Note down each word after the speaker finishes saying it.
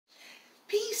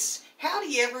Peace!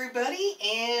 Howdy everybody,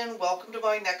 and welcome to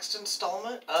my next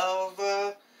installment of,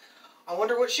 I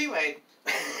Wonder What She Made.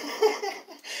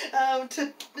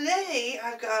 Today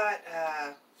I've got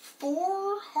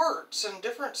 4 hearts in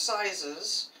different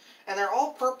sizes, and they're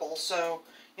all purple, so,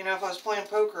 you know, if I was playing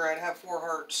poker I'd have 4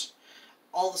 hearts,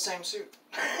 all the same suit.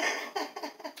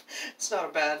 It's not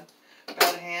a bad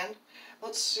hand.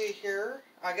 Let's see here.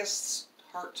 I guess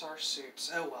hearts are suits.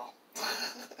 Oh well.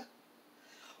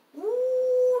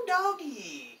 Ooh,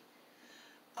 doggy.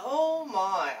 Oh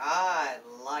my, I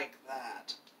like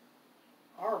that.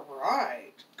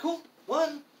 Alright. Cool.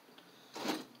 1.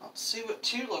 Let's see what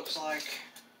 2 looks like.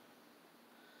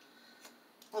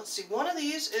 Let's see. One of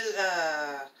these is,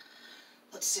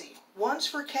 let's see. One's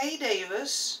for Kay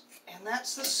Davis, and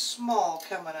that's the small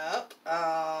coming up.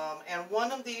 And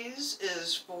one of these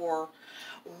is for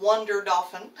Wonder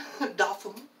Dolphin.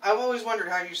 Dolphin. I've always wondered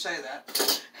how you say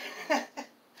that.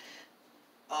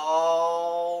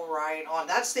 All right, on.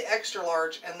 That's the extra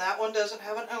large, and that one doesn't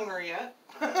have an owner yet.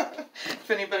 If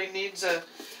anybody needs a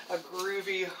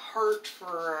groovy heart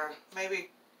for maybe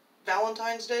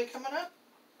Valentine's Day coming up,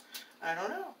 I don't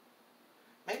know.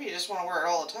 Maybe you just want to wear it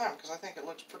all the time, because I think it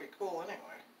looks pretty cool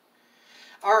anyway.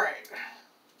 All right,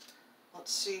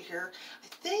 let's see here. I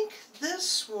think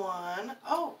this one,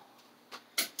 oh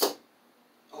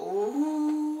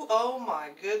my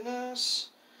goodness.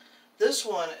 This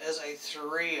one is a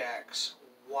 3X.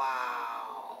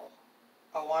 Wow.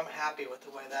 Oh, I'm happy with the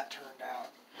way that turned out.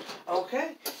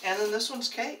 Okay, and then this one's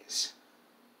Kay's.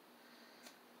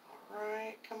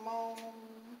 Alright, come on.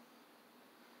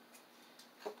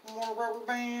 Couple more rubber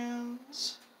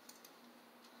bands.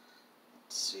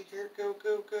 Let's see here. Go,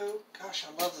 go, go. Gosh,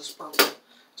 I love this purple.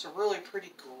 It's a really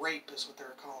pretty grape is what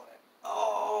they're calling it.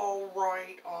 Oh,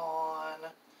 right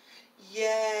on.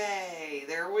 Yay!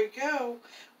 There we go.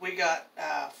 We got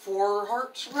 4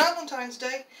 hearts for Valentine's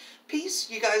Day. Peace.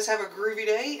 You guys have a groovy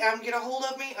day. Get a hold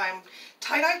of me. I'm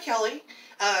Tie-Dye Kelly.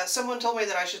 Someone told me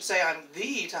that I should say I'm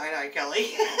the Tie-Dye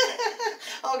Kelly.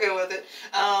 I'll go with it.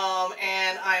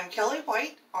 And I'm Kelly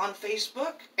White on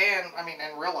Facebook, and I mean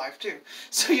in real life too.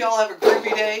 So y'all have a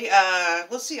groovy day.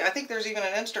 Let's see. I think there's even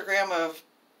an Instagram of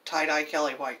Tie-Dye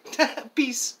Kelly White.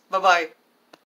 Peace. Bye-bye.